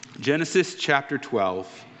Genesis chapter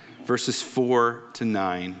 12, verses 4 to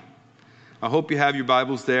 9. I hope you have your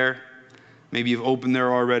Bibles there. Maybe you've opened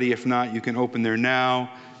there already. If not, you can open there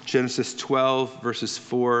now. Genesis 12, verses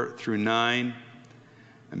 4 through 9.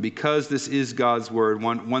 And because this is God's word,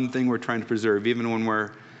 one thing we're trying to preserve, even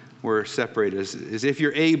when we're separated, is if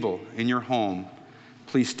you're able in your home,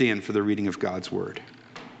 please stand for the reading of God's word.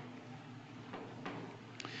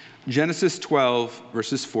 Genesis 12,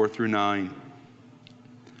 verses 4 through 9.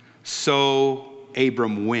 So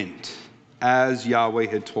Abram went, as Yahweh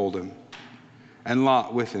had told him, and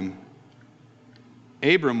Lot with him.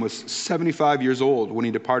 Abram was 75 years old when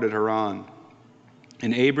he departed Haran.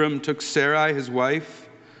 And Abram took Sarai his wife,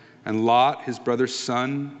 and Lot his brother's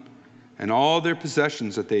son, and all their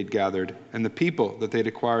possessions that they'd gathered, and the people that they'd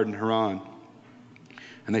acquired in Haran.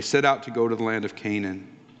 And they set out to go to the land of Canaan.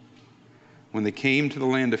 When they came to the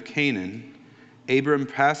land of Canaan, Abram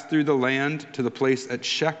passed through the land to the place at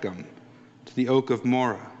Shechem, to the oak of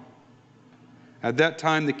Moreh. At that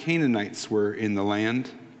time the Canaanites were in the land.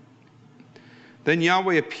 Then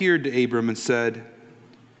Yahweh appeared to Abram and said,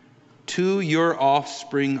 "To your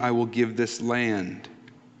offspring I will give this land."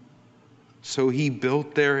 So he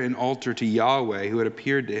built there an altar to Yahweh who had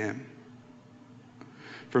appeared to him.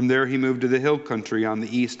 From there he moved to the hill country on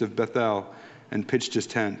the east of Bethel and pitched his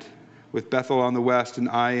tent, with Bethel on the west and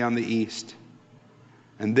Ai on the east.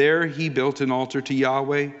 And there he built an altar to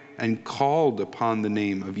Yahweh and called upon the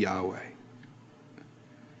name of Yahweh.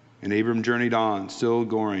 And Abram journeyed on, still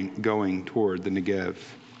going toward the Negev.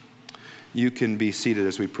 You can be seated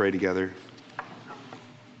as we pray together.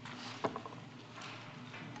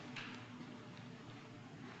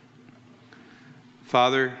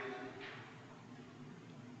 Father,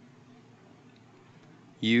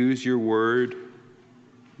 use your word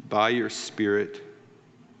by your Spirit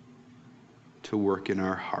to work in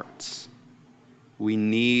our hearts. We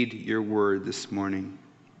need your word this morning.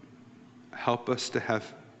 Help us to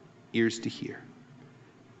have ears to hear.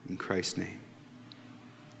 In Christ's name,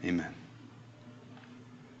 amen.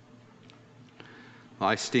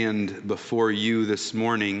 I stand before you this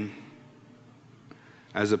morning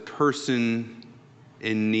as a person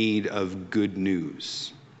in need of good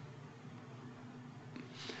news.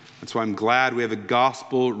 That's why I'm glad we have a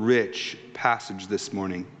gospel-rich passage this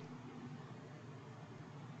morning.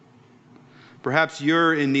 Perhaps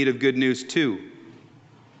you're in need of good news too.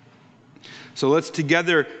 So let's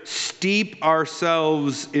together steep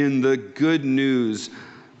ourselves in the good news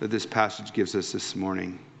that this passage gives us this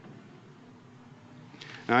morning.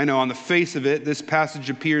 Now, I know on the face of it, this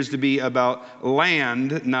passage appears to be about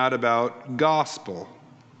land, not about gospel.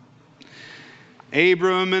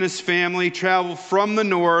 Abram and his family traveled from the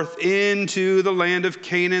north into the land of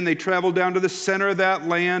Canaan. They traveled down to the center of that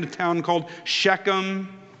land, a town called Shechem.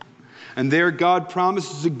 And there God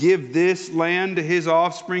promises to give this land to his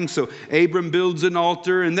offspring. So Abram builds an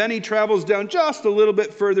altar, and then he travels down just a little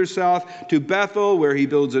bit further south to Bethel, where he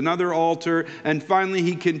builds another altar. And finally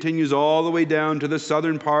he continues all the way down to the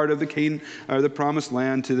southern part of the promised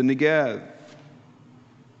land, to the Negev.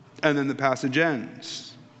 And then the passage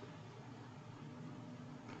ends.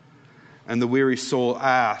 And the weary soul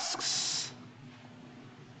asks,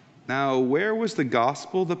 now where was the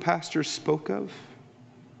gospel the pastor spoke of?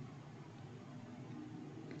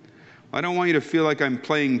 I don't want you to feel like I'm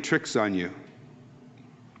playing tricks on you.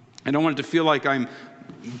 I don't want it to feel like I'm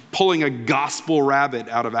pulling a gospel rabbit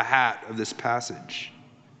out of a hat of this passage.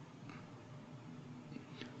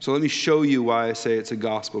 So let me show you why I say it's a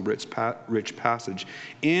gospel-rich passage.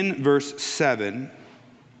 In verse 7,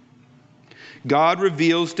 God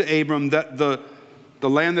reveals to Abram that the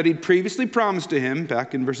land that he'd previously promised to him,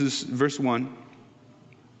 back in verse 1,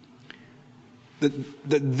 that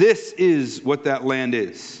this is what that land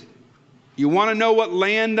is. You want to know what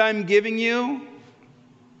land I'm giving you?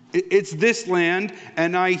 It's this land,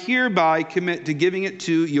 and I hereby commit to giving it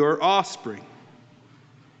to your offspring.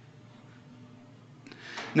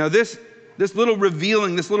 Now this little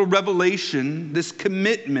revealing, this little revelation, this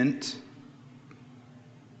commitment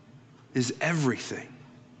is everything.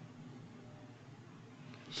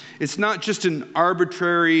 It's not just an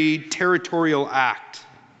arbitrary territorial act.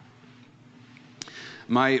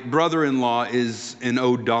 My brother-in-law is an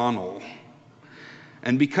O'Donnell.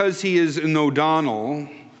 And because he is an O'Donnell,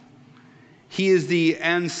 he is the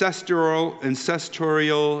ancestral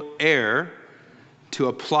heir to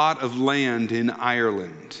a plot of land in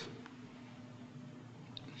Ireland.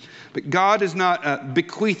 But God is not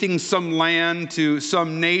bequeathing some land to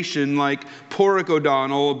some nation like Porrick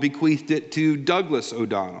O'Donnell bequeathed it to Douglas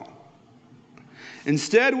O'Donnell.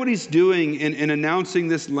 Instead, what he's doing in announcing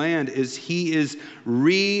this land is he is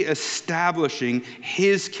reestablishing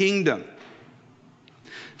his kingdom.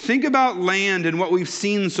 Think about land and what we've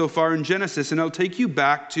seen so far in Genesis, and I'll take you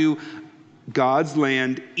back to God's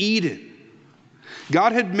land, Eden.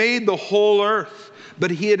 God had made the whole earth,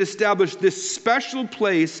 but he had established this special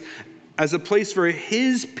place as a place for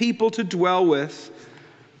his people to dwell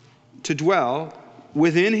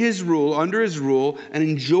within his rule, under his rule, and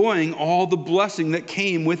enjoying all the blessing that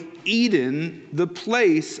came with Eden, the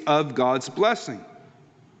place of God's blessing.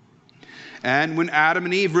 And when Adam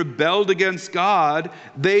and Eve rebelled against God,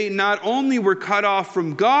 they not only were cut off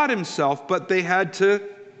from God himself, but they had to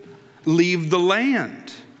leave the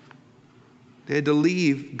land. They had to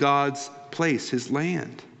leave God's place, his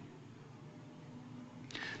land.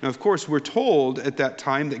 Now, of course, we're told at that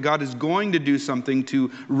time that God is going to do something to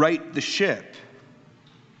right the ship.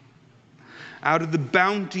 Out of the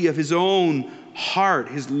bounty of his own heart,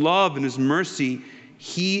 his love and his mercy,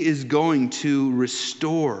 he is going to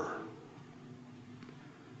restore.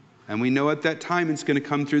 And we know at that time it's going to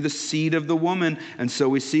come through the seed of the woman. And so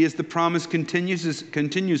we see as the promise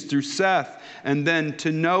continues through Seth, and then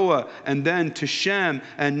to Noah, and then to Shem,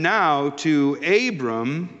 and now to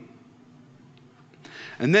Abram.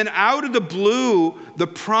 And then out of the blue, the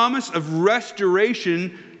promise of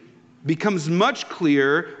restoration becomes much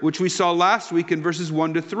clearer, which we saw last week in verses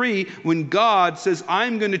 1 to 3, when God says,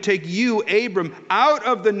 I'm going to take you, Abram, out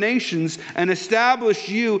of the nations and establish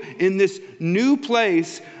you in this new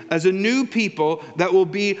place as a new people that will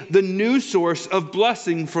be the new source of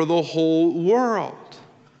blessing for the whole world.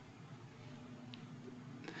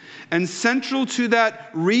 And central to that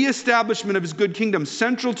reestablishment of his good kingdom,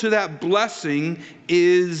 central to that blessing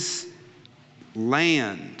is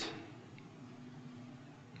land.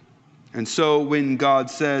 And so when God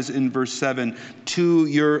says in verse 7, to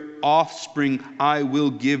your offspring I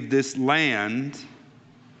will give this land,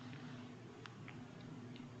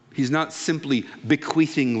 he's not simply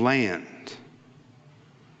bequeathing land.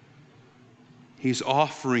 He's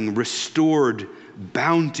offering restored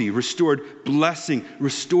bounty, restored blessing,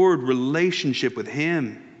 restored relationship with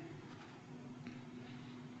him.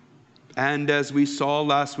 And as we saw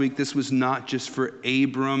last week, this was not just for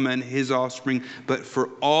Abram and his offspring, but for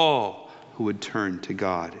all who would turn to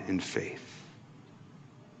God in faith.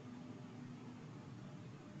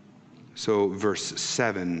 So verse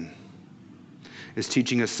 7 is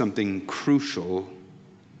teaching us something crucial,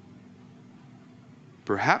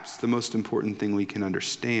 perhaps the most important thing we can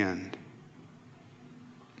understand.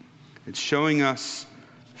 It's showing us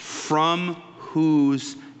from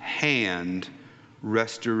whose hand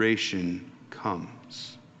restoration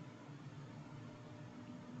comes.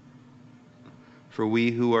 For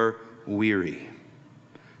we who are weary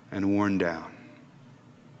and worn down,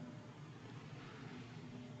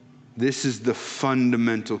 this is the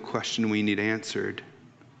fundamental question we need answered.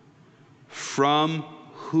 From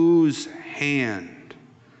whose hand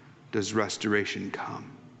does restoration come?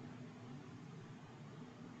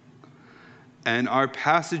 And our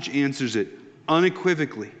passage answers it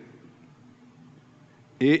unequivocally.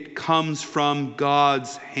 It comes from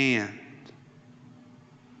God's hand.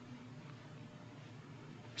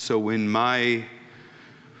 So when my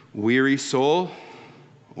weary soul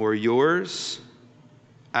or yours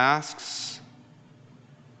asks,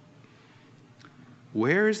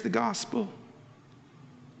 where is the gospel?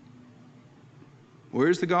 Where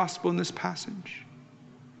is the gospel in this passage?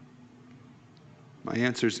 My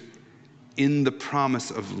answer is in the promise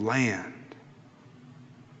of land.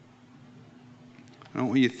 I don't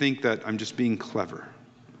want you to think that I'm just being clever.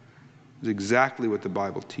 It's exactly what the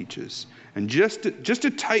Bible teaches. And just to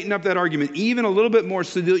tighten up that argument even a little bit more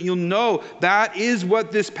so that you'll know that is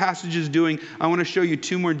what this passage is doing, I want to show you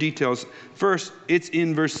two more details. First, it's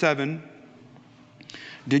in verse 7.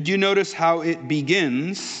 Did you notice how it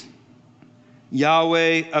begins?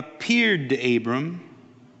 Yahweh appeared to Abram.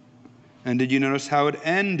 And did you notice how it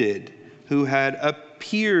ended? Who had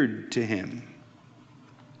appeared to him.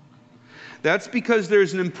 That's because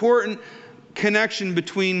there's an important connection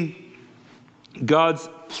between God's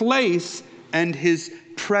place and his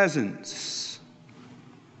presence.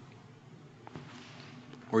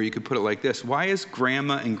 Or you could put it like this: why is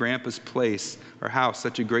Grandma and Grandpa's place or house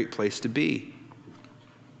such a great place to be?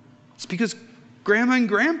 It's because Grandma and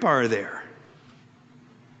Grandpa are there.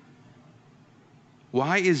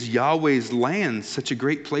 Why is Yahweh's land such a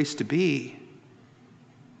great place to be?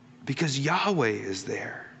 Because Yahweh is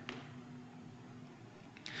there.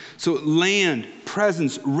 So land,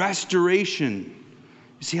 presence, restoration.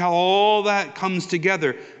 You see how all that comes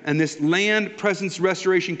together. And this land presence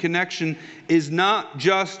restoration connection is not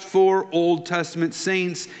just for Old Testament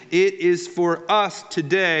saints. It is for us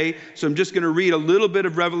today. So I'm just going to read a little bit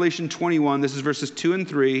of Revelation 21. This is verses 2 and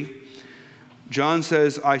 3. John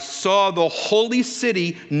says, I saw the holy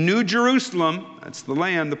city, New Jerusalem, that's the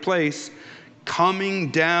land, the place,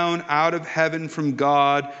 coming down out of heaven from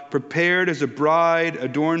God, prepared as a bride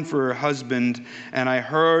adorned for her husband. And I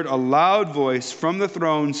heard a loud voice from the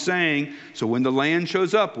throne saying, so when the land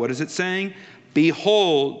shows up, what is it saying?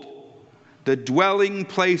 Behold, the dwelling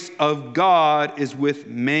place of God is with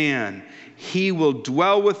man. He will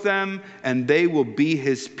dwell with them, and they will be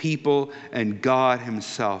his people, and God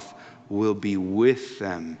himself will be with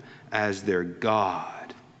them as their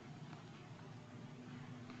God.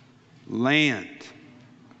 Land,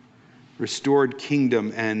 restored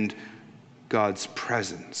kingdom, and God's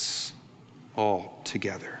presence all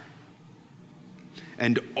together.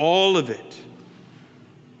 And all of it,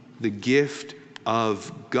 the gift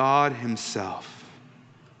of God himself.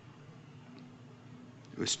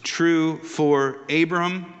 It was true for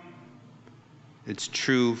Abram. It's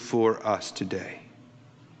true for us today.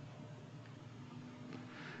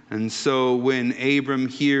 And so when Abram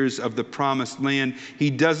hears of the promised land, he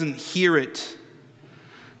doesn't hear it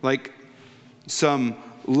like some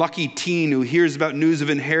lucky teen who hears about news of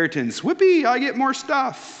inheritance. Whippy, I get more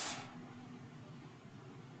stuff.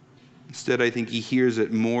 Instead, I think he hears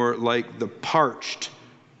it more like the parched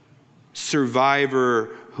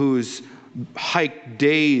survivor who's hiked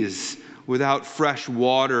days without fresh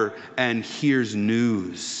water and hears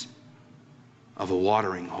news of a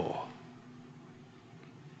watering hole.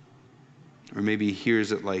 Or maybe he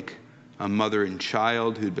hears it like a mother and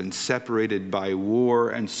child who'd been separated by war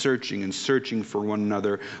and searching for one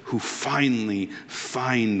another, who finally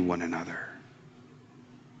find one another.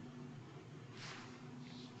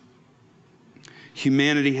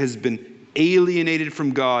 Humanity has been alienated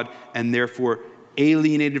from God and therefore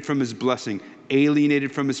alienated from his blessing,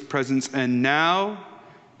 alienated from his presence. And now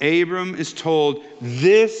Abram is told,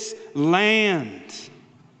 this land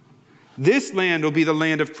will be the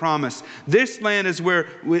land of promise. This land is where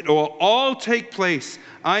it will all take place.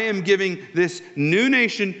 I am giving this new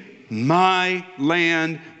nation my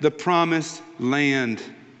land, the promised land.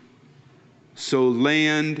 So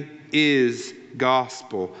land is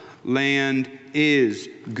gospel. Land is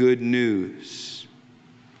good news.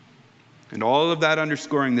 And all of that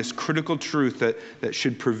underscoring this critical truth that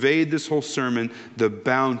should pervade this whole sermon, the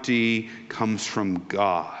bounty comes from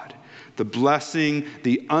God. The blessing,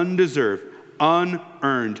 the undeserved,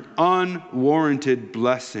 unearned, unwarranted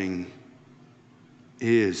blessing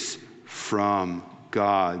is from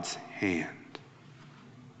God's hand.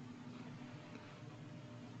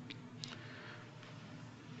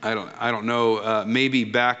 I don't know, maybe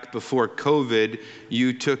back before COVID,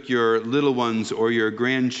 you took your little ones or your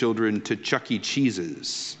grandchildren to Chuck E.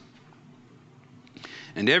 Cheese's.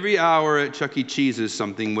 And every hour at Chuck E. Cheese's,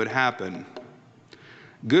 something would happen.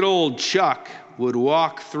 Good old Chuck would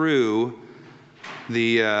walk through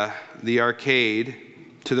the arcade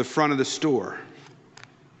to the front of the store.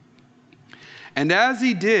 And as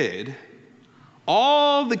he did,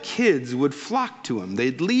 all the kids would flock to him.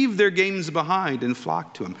 They'd leave their games behind and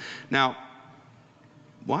flock to him. Now,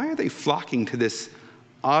 why are they flocking to this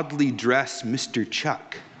oddly dressed Mr.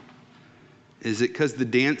 Chuck? Is it because the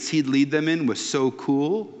dance he'd lead them in was so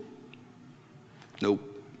cool? Nope.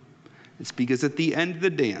 It's because at the end of the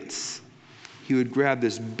dance, he would grab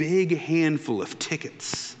this big handful of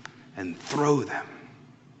tickets and throw them.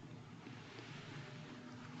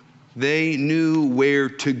 They knew where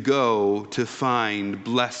to go to find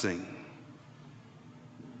blessing.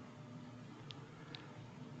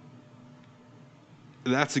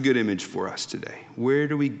 That's a good image for us today. Where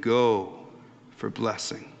do we go for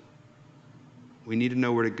blessing? We need to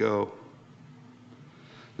know where to go.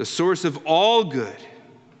 The source of all good,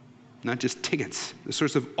 not just tickets, the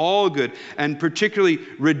source of all good, and particularly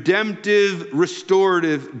redemptive,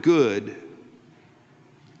 restorative good,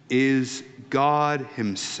 is God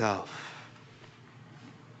himself.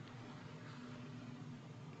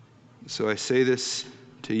 So I say this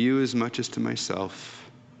to you as much as to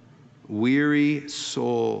myself. Weary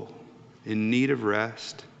soul in need of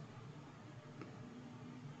rest,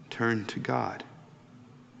 turn to God.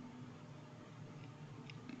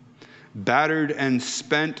 Battered and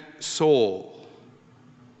spent soul,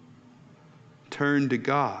 turn to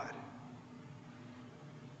God.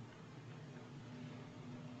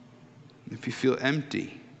 If you feel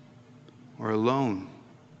empty or alone,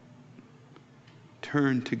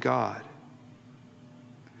 turn to God.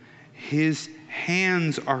 His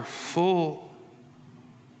hands are full.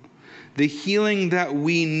 The healing that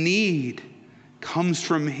we need comes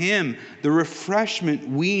from Him. The refreshment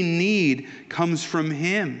we need comes from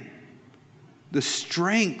Him. The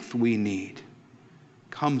strength we need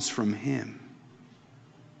comes from Him.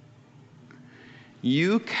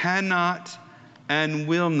 You cannot and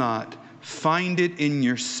will not find it in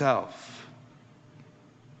yourself.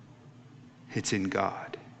 It's in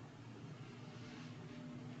God.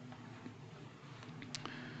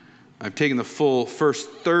 I've taken the full first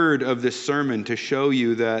third of this sermon to show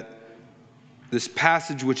you that this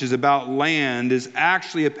passage, which is about land, is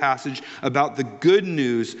actually a passage about the good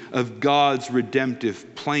news of God's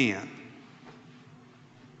redemptive plan.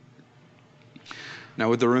 Now,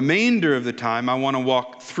 with the remainder of the time, I want to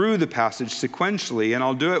walk through the passage sequentially, and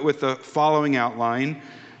I'll do it with the following outline.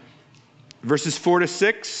 Verses 4 to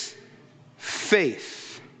 6,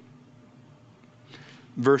 faith.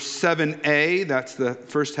 Verse 7a, that's the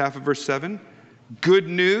first half of verse 7, good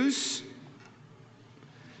news.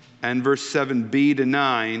 And verse 7b to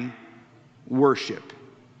 9, worship.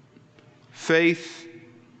 Faith,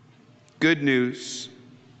 good news,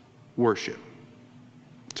 worship.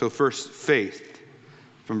 So first, faith.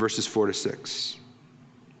 From verses 4 to 6.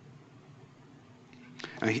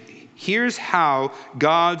 Now, here's how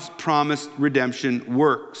God's promised redemption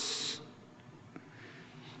works.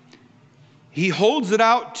 He holds it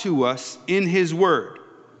out to us in His Word,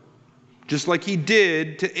 just like He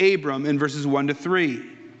did to Abram in verses 1 to 3.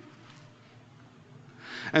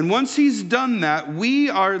 And once He's done that, we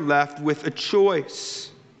are left with a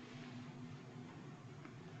choice.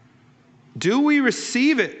 Do we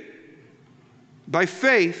receive it by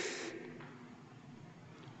faith,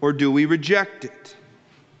 or do we reject it?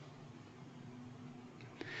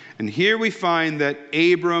 And here we find that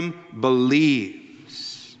Abram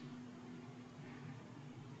believes.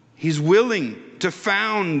 He's willing to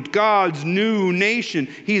found God's new nation.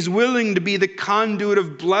 He's willing to be the conduit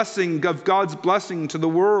of blessing, of God's blessing to the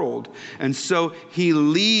world. And so he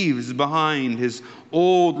leaves behind his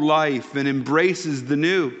old life and embraces the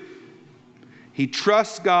new. He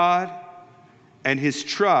trusts God, and his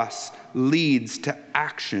trust leads to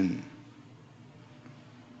action.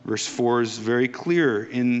 Verse 4 is very clear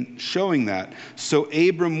in showing that. So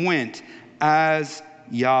Abram went as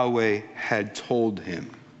Yahweh had told him.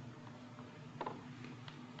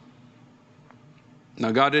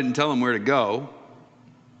 Now, God didn't tell him where to go,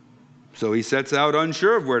 so he sets out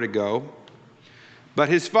unsure of where to go. But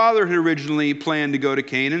his father had originally planned to go to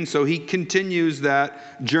Canaan, so he continues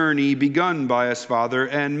that journey begun by his father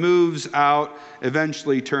and moves out,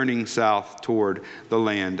 eventually turning south toward the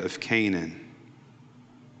land of Canaan.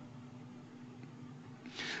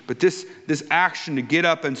 But this action to get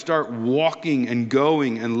up and start walking and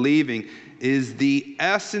going and leaving is the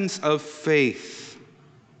essence of faith.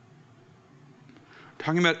 We're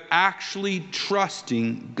talking about actually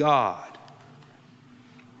trusting God.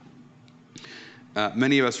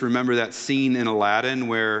 Many of us remember that scene in Aladdin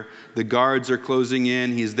where the guards are closing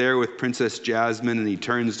in. He's there with Princess Jasmine, and he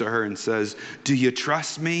turns to her and says, "Do you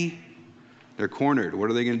trust me?" They're cornered. What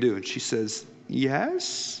are they going to do? And she says,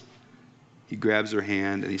 "Yes." He grabs her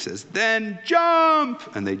hand and he says, "Then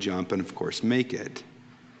jump!" And they jump and, of course, make it.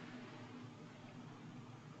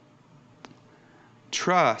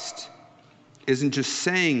 Trust isn't just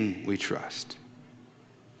saying we trust.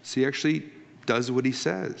 So he actually does what he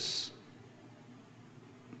says.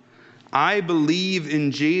 I believe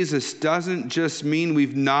in Jesus doesn't just mean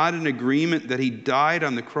we've nodded in agreement that he died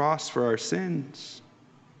on the cross for our sins.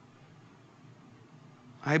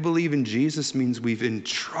 I believe in Jesus means we've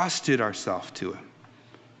entrusted ourselves to him.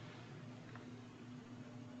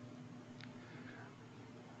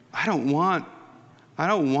 I don't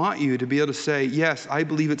want you to be able to say, yes, I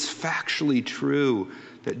believe it's factually true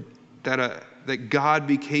that God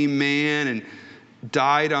became man and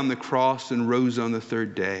died on the cross and rose on the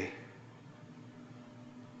third day.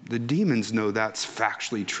 The demons know that's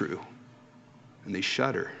factually true, and they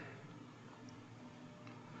shudder.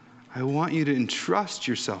 I want you to entrust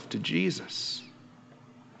yourself to Jesus.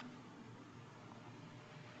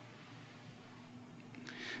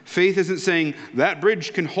 Faith isn't saying, that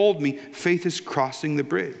bridge can hold me. Faith is crossing the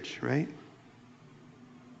bridge, right?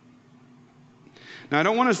 Now, I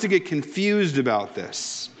don't want us to get confused about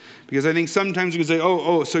this, because I think sometimes we can say,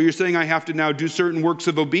 so you're saying I have to now do certain works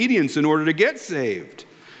of obedience in order to get saved.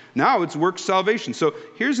 Now it's works salvation. So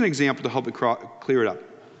here's an example to help it clear it up.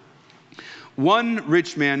 One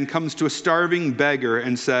rich man comes to a starving beggar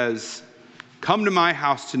and says, "Come to my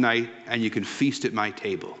house tonight and you can feast at my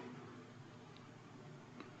table."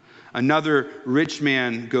 Another rich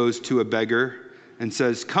man goes to a beggar and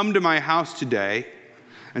says, "Come to my house today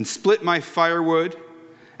and split my firewood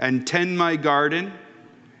and tend my garden.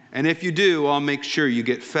 And if you do, I'll make sure you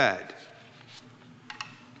get fed.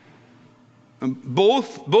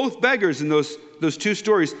 Both beggars in those two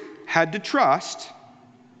stories had to trust.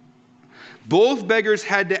 Both beggars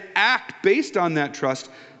had to act based on that trust.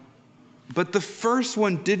 But the first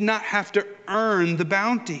one did not have to earn the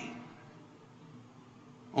bounty.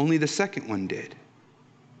 Only the second one did.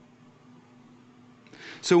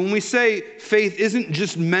 So when we say faith isn't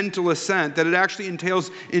just mental assent, that it actually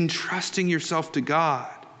entails entrusting yourself to God.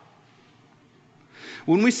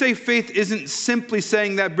 When we say faith isn't simply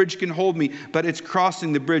saying that bridge can hold me, but it's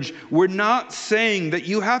crossing the bridge, we're not saying that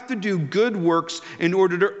you have to do good works in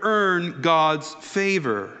order to earn God's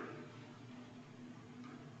favor.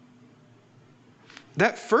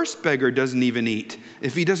 That first beggar doesn't even eat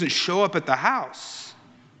if he doesn't show up at the house.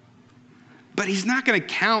 But he's not going to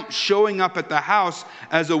count showing up at the house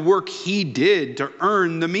as a work he did to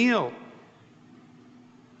earn the meal.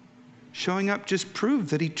 Showing up just proved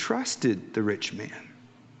that he trusted the rich man.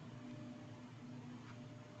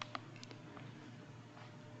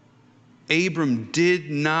 Abram did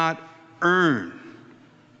not earn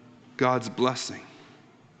God's blessing.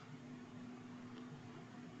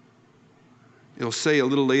 It'll say a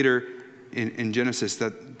little later in Genesis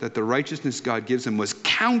that the righteousness God gives him was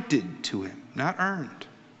counted to him, not earned.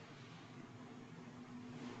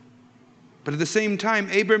 But at the same time,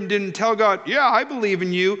 Abram didn't tell God, yeah, I believe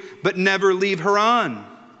in you, but never leave Haran.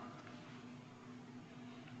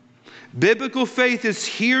 Biblical faith is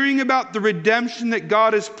hearing about the redemption that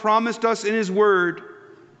God has promised us in His Word,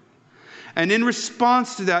 and in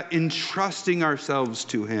response to that, entrusting ourselves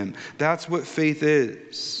to Him. That's what faith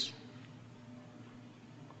is.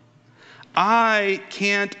 I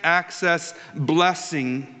can't access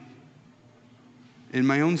blessing in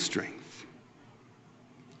my own strength.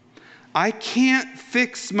 I can't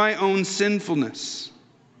fix my own sinfulness.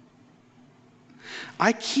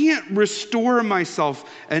 I can't restore myself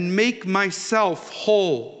and make myself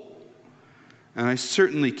whole. And I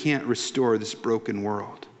certainly can't restore this broken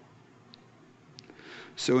world.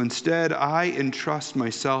 So instead, I entrust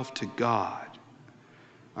myself to God.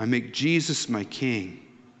 I make Jesus my King.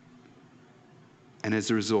 And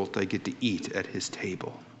as a result, I get to eat at His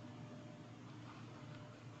table.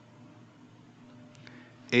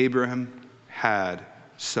 Abraham had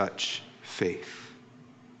such faith.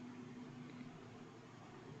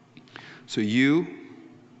 So you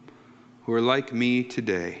who are like me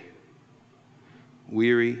today,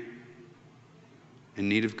 weary, in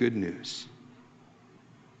need of good news,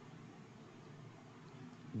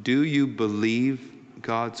 do you believe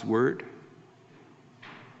God's word?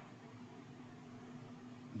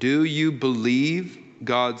 Do you believe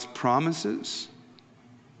God's promises?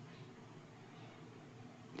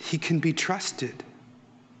 He can be trusted.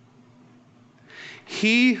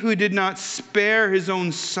 He who did not spare His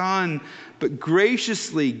own Son, but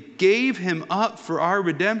graciously gave Him up for our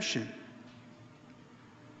redemption.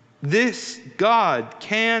 This God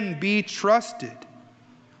can be trusted.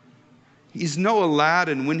 He's no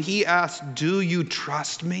Aladdin. When He asks, "Do you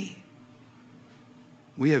trust me?"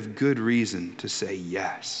 we have good reason to say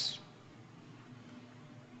yes.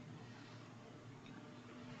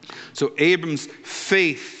 So Abram's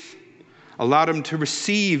faith allowed him to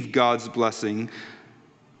receive God's blessing.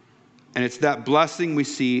 And it's that blessing we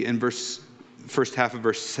see in first half of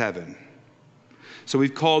verse 7. So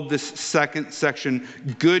we've called this second section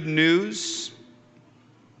Good News,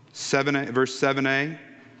 verse 7a.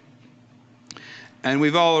 And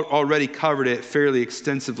we've already covered it fairly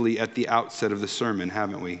extensively at the outset of the sermon,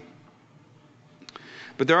 haven't we?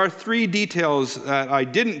 But there are 3 details that I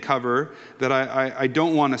didn't cover that I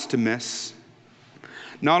don't want us to miss.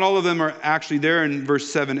 Not all of them are actually there in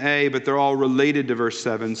verse 7a, but they're all related to verse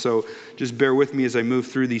 7. So just bear with me as I move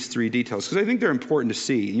through these 3 details, because I think they're important to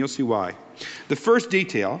see, and you'll see why. The first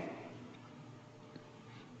detail,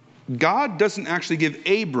 God doesn't actually give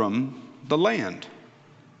Abram the land.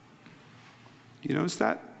 You notice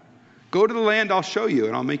that? Go to the land I'll show you,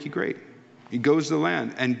 and I'll make you great. He goes to the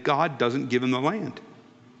land, and God doesn't give him the land.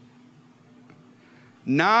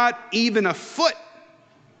 Not even a foot.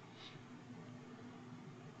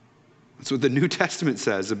 That's what the New Testament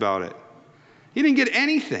says about it. He didn't get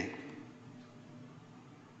anything.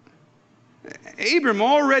 Abram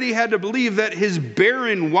already had to believe that his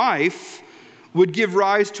barren wife would give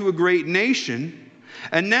rise to a great nation.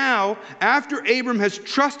 And now, after Abram has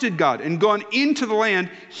trusted God and gone into the land,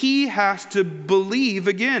 he has to believe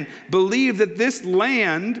again. Believe that this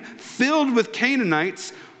land filled with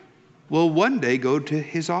Canaanites will one day go to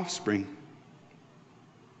his offspring.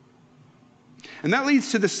 And that leads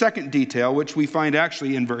to the second detail, which we find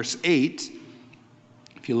actually in verse 8.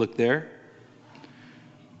 If you look there,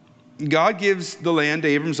 God gives the land to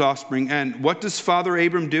Abram's offspring. And what does Father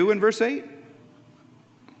Abram do in verse 8? It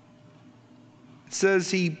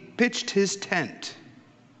says he pitched his tent.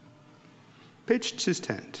 Pitched his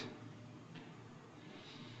tent.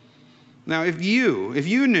 Now, if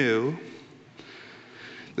you knew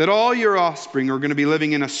that all your offspring are going to be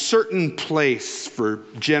living in a certain place for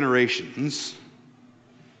generations,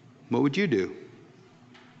 what would you do?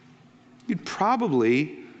 You'd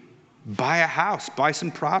probably buy a house, buy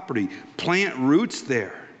some property, plant roots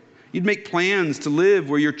there. You'd make plans to live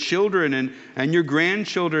where your children and your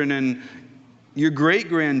grandchildren and your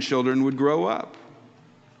great-grandchildren would grow up.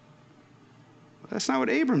 That's not what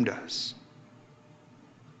Abram does.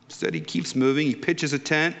 Instead, he keeps moving. He pitches a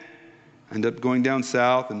tent, ends up going down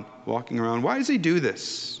south and walking around. Why does he do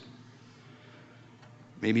this?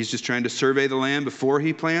 Maybe he's just trying to survey the land before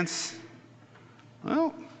he plants?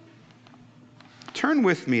 Well, turn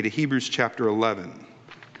with me to Hebrews chapter 11,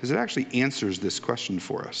 because it actually answers this question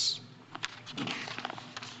for us.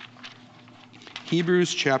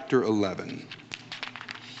 Hebrews chapter 11.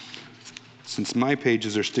 Since my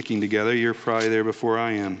pages are sticking together, you're probably there before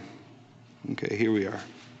I am. Okay, here we are.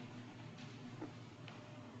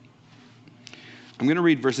 I'm going to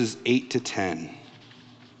read verses 8 to 10.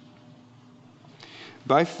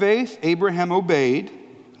 By faith, Abraham obeyed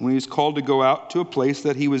when he was called to go out to a place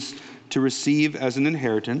that he was to receive as an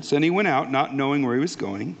inheritance, and he went out not knowing where he was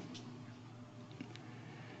going.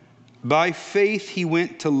 By faith, he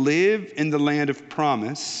went to live in the land of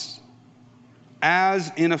promise,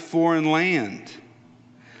 as in a foreign land,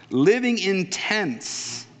 living in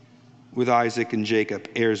tents with Isaac and Jacob,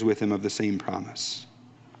 heirs with him of the same promise.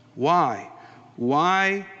 Why?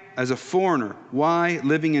 Why as a foreigner? Why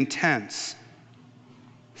living in tents?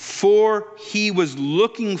 For he was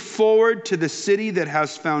looking forward to the city that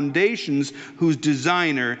has foundations, whose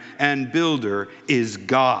designer and builder is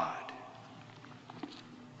God.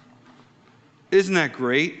 Isn't that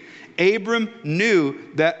great? Abram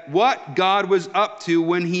knew that what God was up to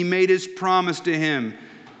when he made his promise to him.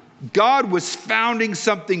 God was founding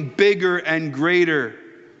something bigger and greater.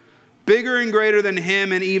 Bigger and greater than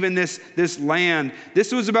him and even this land.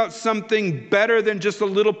 This was about something better than just a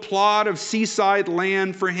little plot of seaside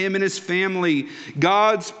land for him and his family.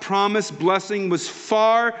 God's promised blessing was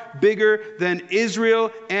far bigger than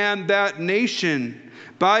Israel and that nation.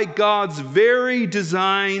 By God's very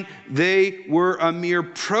design, they were a mere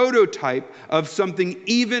prototype of something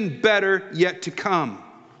even better yet to come.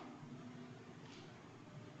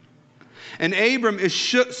 And Abram is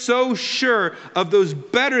so sure of those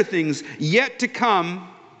better things yet to come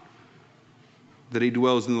that he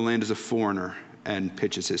dwells in the land as a foreigner and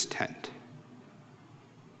pitches his tent.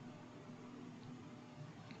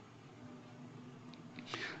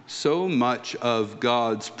 So much of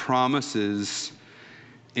God's promises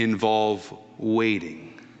involve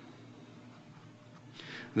waiting.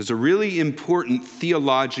 There's a really important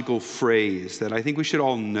theological phrase that I think we should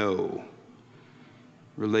all know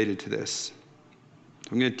related to this.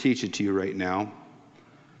 I'm going to teach it to you right now.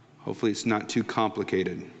 Hopefully it's not too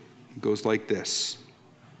complicated. It goes like this.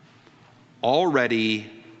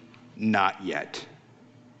 Already, not yet.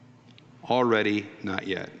 Already, not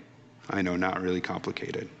yet. I know, not really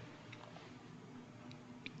complicated.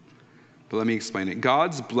 But let me explain it.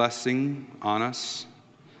 God's blessing on us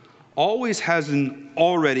always has an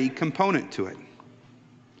already component to it,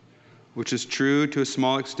 which is true to a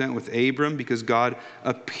small extent with Abram, because God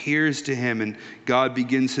appears to him and God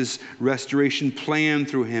begins his restoration plan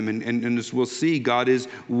through him. And as we'll see, God is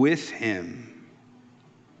with him.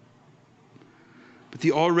 But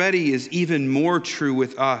the already is even more true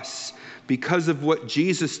with us. Because of what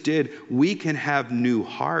Jesus did, we can have new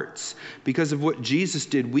hearts. Because of what Jesus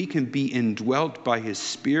did, we can be indwelt by his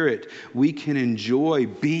Spirit. We can enjoy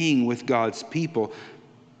being with God's people.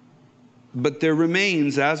 But there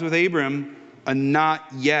remains, as with Abram, a not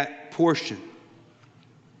yet portion.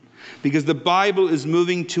 Because the Bible is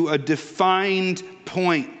moving to a defined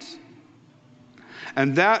point.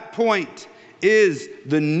 And that point is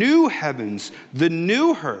the new heavens, the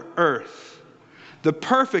new earth, the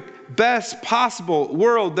perfect, best possible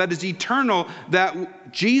world that is eternal,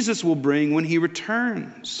 that Jesus will bring when he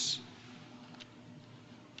returns.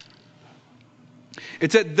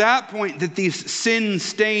 It's at that point that these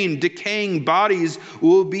sin-stained, decaying bodies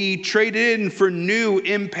will be traded in for new,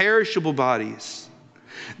 imperishable bodies.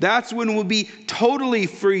 That's when we'll be totally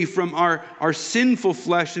free from our sinful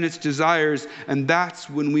flesh and its desires. And that's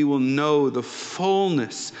when we will know the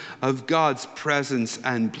fullness of God's presence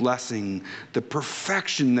and blessing, the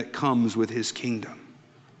perfection that comes with his kingdom.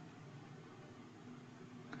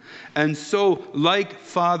 And so, like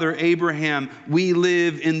Father Abraham, we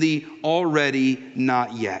live in the already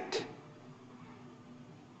not yet.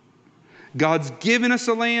 God's given us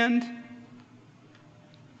a land,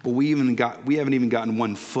 but we haven't even gotten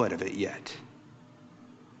 1 foot of it yet,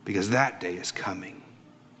 because that day is coming.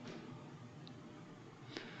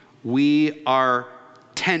 We are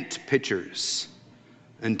tent pitchers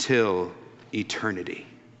until eternity.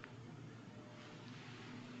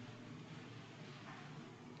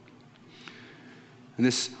 And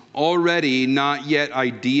this already not yet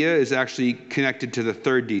idea is actually connected to the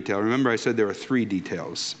third detail. Remember, I said there are 3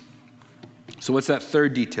 details. So what's that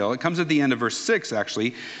third detail? It comes at the end of verse 6,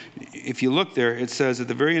 actually. If you look there, it says at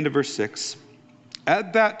the very end of verse 6,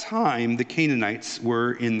 at that time the Canaanites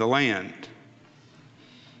were in the land.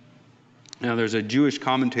 Now there's a Jewish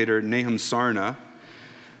commentator, Nahum Sarna,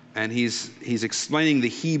 and he's explaining the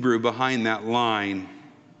Hebrew behind that line,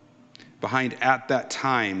 behind at that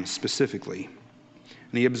time specifically.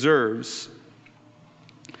 And he observes,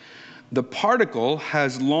 the particle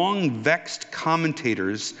has long vexed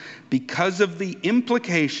commentators because of the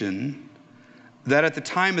implication that at the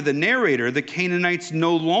time of the narrator, the Canaanites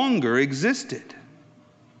no longer existed.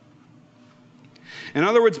 In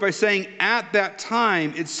other words, by saying at that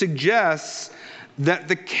time, it suggests that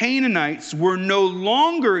the Canaanites were no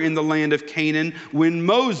longer in the land of Canaan when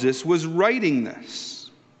Moses was writing this.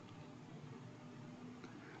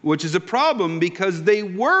 Which is a problem because they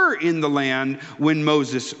were in the land when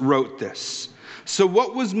Moses wrote this. So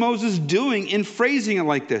what was Moses doing in phrasing it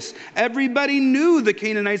like this? Everybody knew the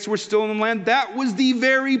Canaanites were still in the land. That was the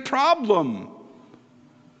very problem.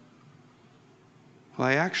 Well,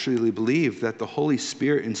 I actually believe that the Holy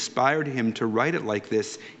Spirit inspired him to write it like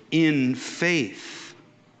this in faith.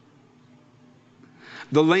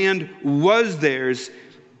 The land was theirs,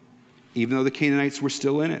 even though the Canaanites were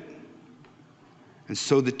still in it. And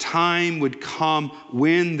so the time would come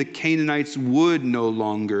when the Canaanites would no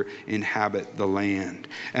longer inhabit the land.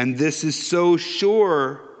 And this is so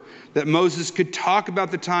sure that Moses could talk about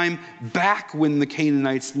the time back when the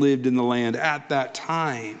Canaanites lived in the land at that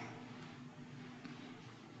time.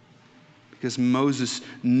 Because Moses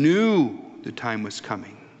knew the time was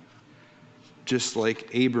coming, just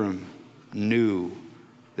like Abram knew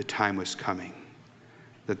the time was coming,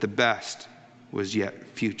 that the best was yet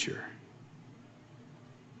future.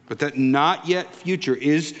 But that not yet future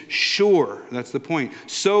is sure. That's the point.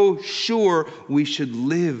 So sure we should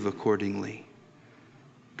live accordingly.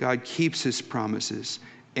 God keeps his promises.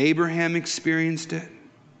 Abraham experienced it.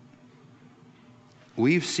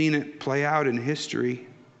 We've seen it play out in history.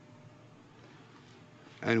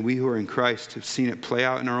 And we who are in Christ have seen it play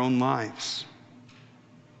out in our own lives.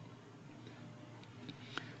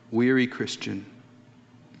 Weary Christian,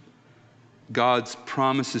 God's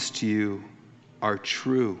promises to you are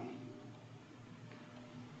true.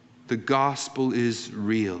 The gospel is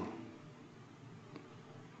real.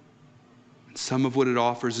 And some of what it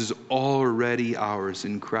offers is already ours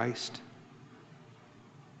in Christ.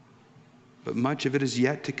 But much of it is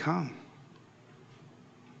yet to come.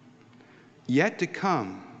 Yet to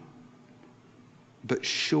come, but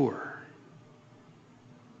sure.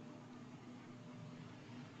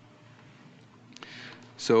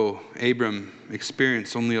 So Abram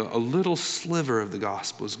experienced only a little sliver of the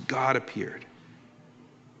gospel as God appeared,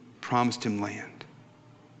 promised him land.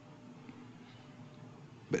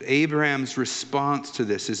 But Abraham's response to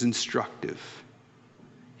this is instructive.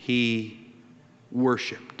 He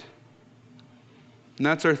worshiped. And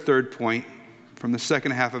that's our third point. From the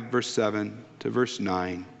second half of verse 7 to verse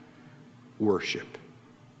 9, worship.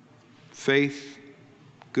 Faith,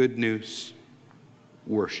 good news,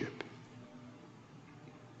 worship.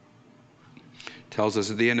 It tells us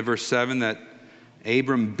at the end of verse 7 that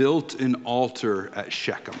Abram built an altar at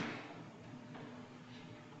Shechem.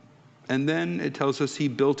 And then it tells us he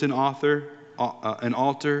built an altar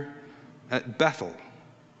at Bethel.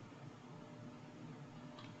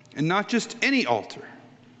 And not just any altar.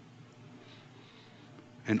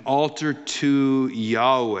 An altar to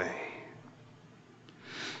Yahweh.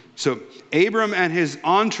 So Abram and his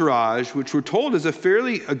entourage, which we're told is a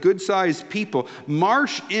good-sized people,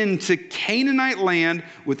 march into Canaanite land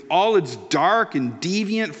with all its dark and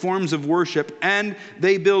deviant forms of worship, and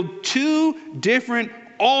they build 2 different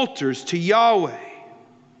altars to Yahweh.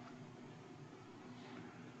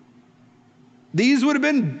 These would have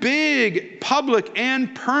been big, public,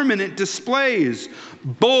 and permanent displays,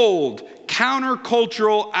 bold,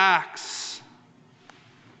 countercultural acts.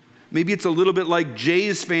 Maybe it's a little bit like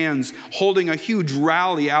Jays fans holding a huge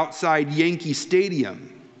rally outside Yankee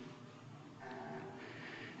Stadium.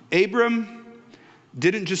 Abram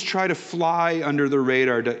didn't just try to fly under the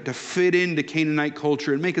radar, to fit into Canaanite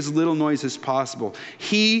culture and make as little noise as possible.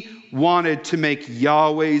 He wanted to make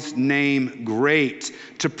Yahweh's name great,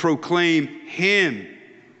 to proclaim him,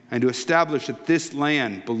 and to establish that this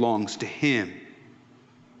land belongs to him.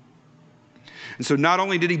 And so not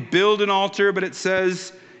only did he build an altar, but it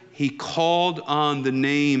says he called on the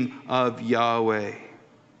name of Yahweh.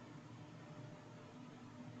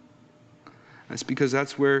 That's because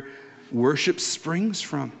that's where worship springs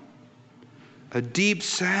from. A deep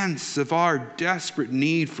sense of our desperate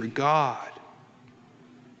need for God.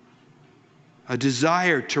 A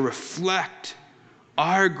desire to reflect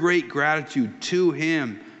our great gratitude to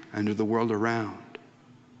him and to the world around.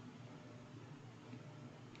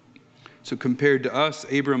 So compared to us,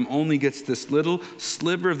 Abram only gets this little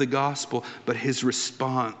sliver of the gospel, but his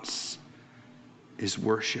response is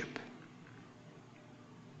worship.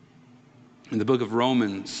 In the book of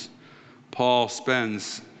Romans, Paul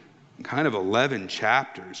spends kind of 11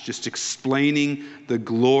 chapters just explaining the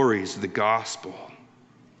glories of the gospel.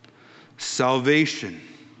 Salvation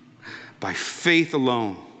by faith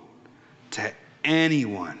alone to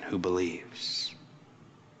anyone who believes.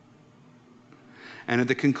 And at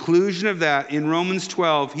the conclusion of that, in Romans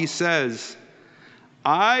 12, he says,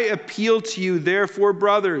 I appeal to you, therefore,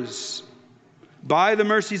 brothers, by the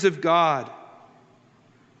mercies of God,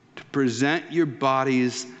 to present your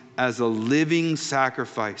bodies as a living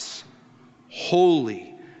sacrifice,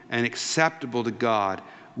 holy and acceptable to God,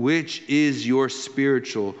 which is your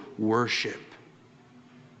spiritual worship.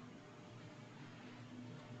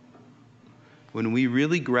 When we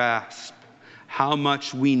really grasp how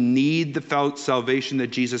much we need the salvation that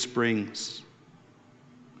Jesus brings,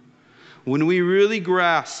 when we really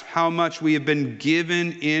grasp how much we have been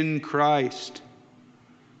given in Christ,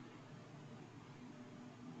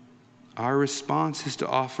 our response is to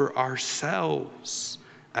offer ourselves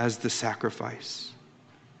as the sacrifice,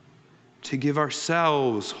 to give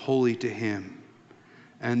ourselves wholly to him.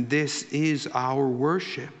 And this is our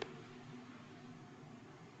worship.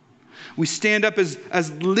 We stand up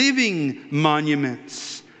as living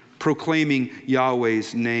monuments proclaiming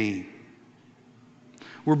Yahweh's name.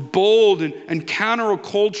 We're bold and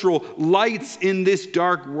countercultural lights in this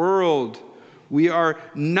dark world. We are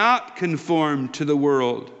not conformed to the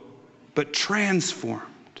world, but transformed.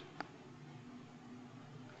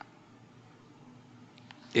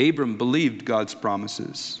 Abram believed God's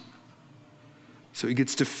promises. So he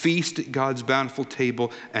gets to feast at God's bountiful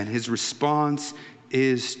table, and his response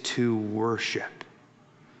is to worship,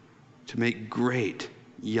 to make great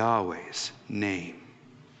Yahweh's name.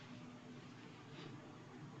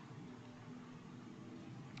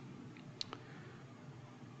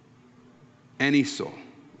 Any soul,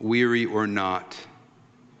 weary or not,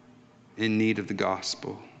 in need of the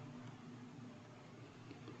gospel,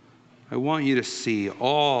 I want you to see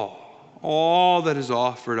all that is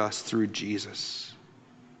offered us through Jesus.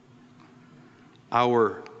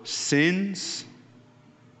 Our sins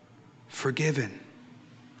forgiven.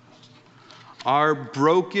 Our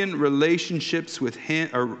broken relationships with him,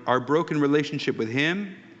 or our broken relationship with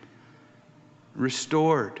him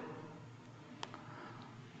restored.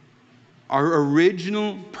 Our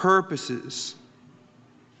original purposes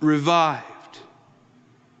revived.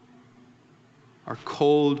 Our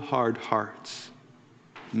cold, hard hearts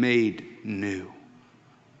made new.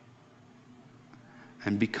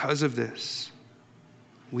 And because of this,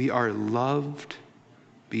 we are loved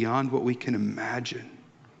beyond what we can imagine.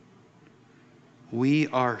 We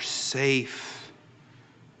are safe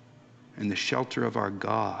in the shelter of our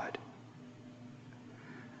God.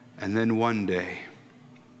 And then one day,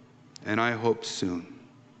 and I hope soon,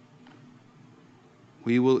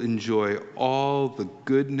 we will enjoy all the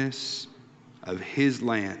goodness of his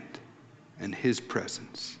land and his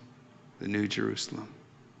presence, the New Jerusalem.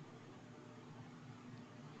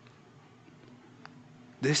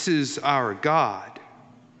 This is our God,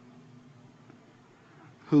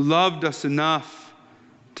 who loved us enough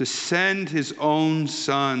to send his own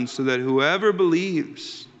Son so that whoever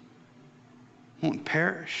believes won't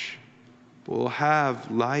perish, but will have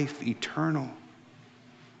life eternal.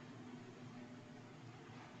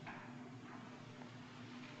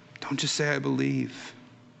 Don't just say, I believe.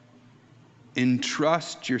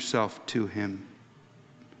 Entrust yourself to him.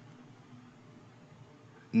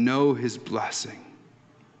 Know his blessing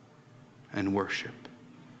and worship.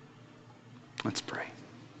 Let's pray.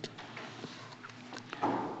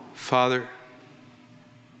 Father,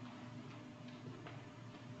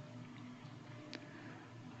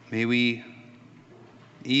 may we,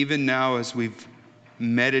 even now as we've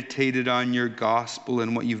meditated on your gospel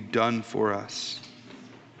and what you've done for us,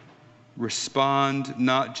 respond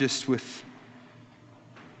not just with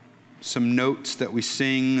some notes that we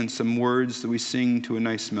sing and some words that we sing to a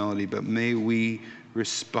nice melody, but may we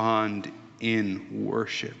respond in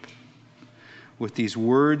worship with these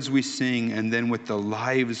words we sing and then with the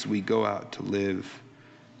lives we go out to live.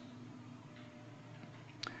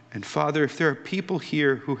 And Father, if there are people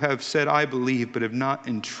here who have said, I believe, but have not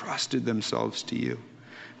entrusted themselves to you,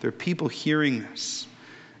 there are people hearing this,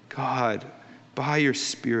 God, by your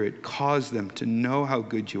Spirit, cause them to know how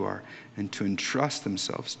good you are and to entrust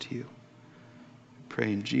themselves to you. I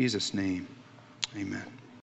pray in Jesus' name, amen.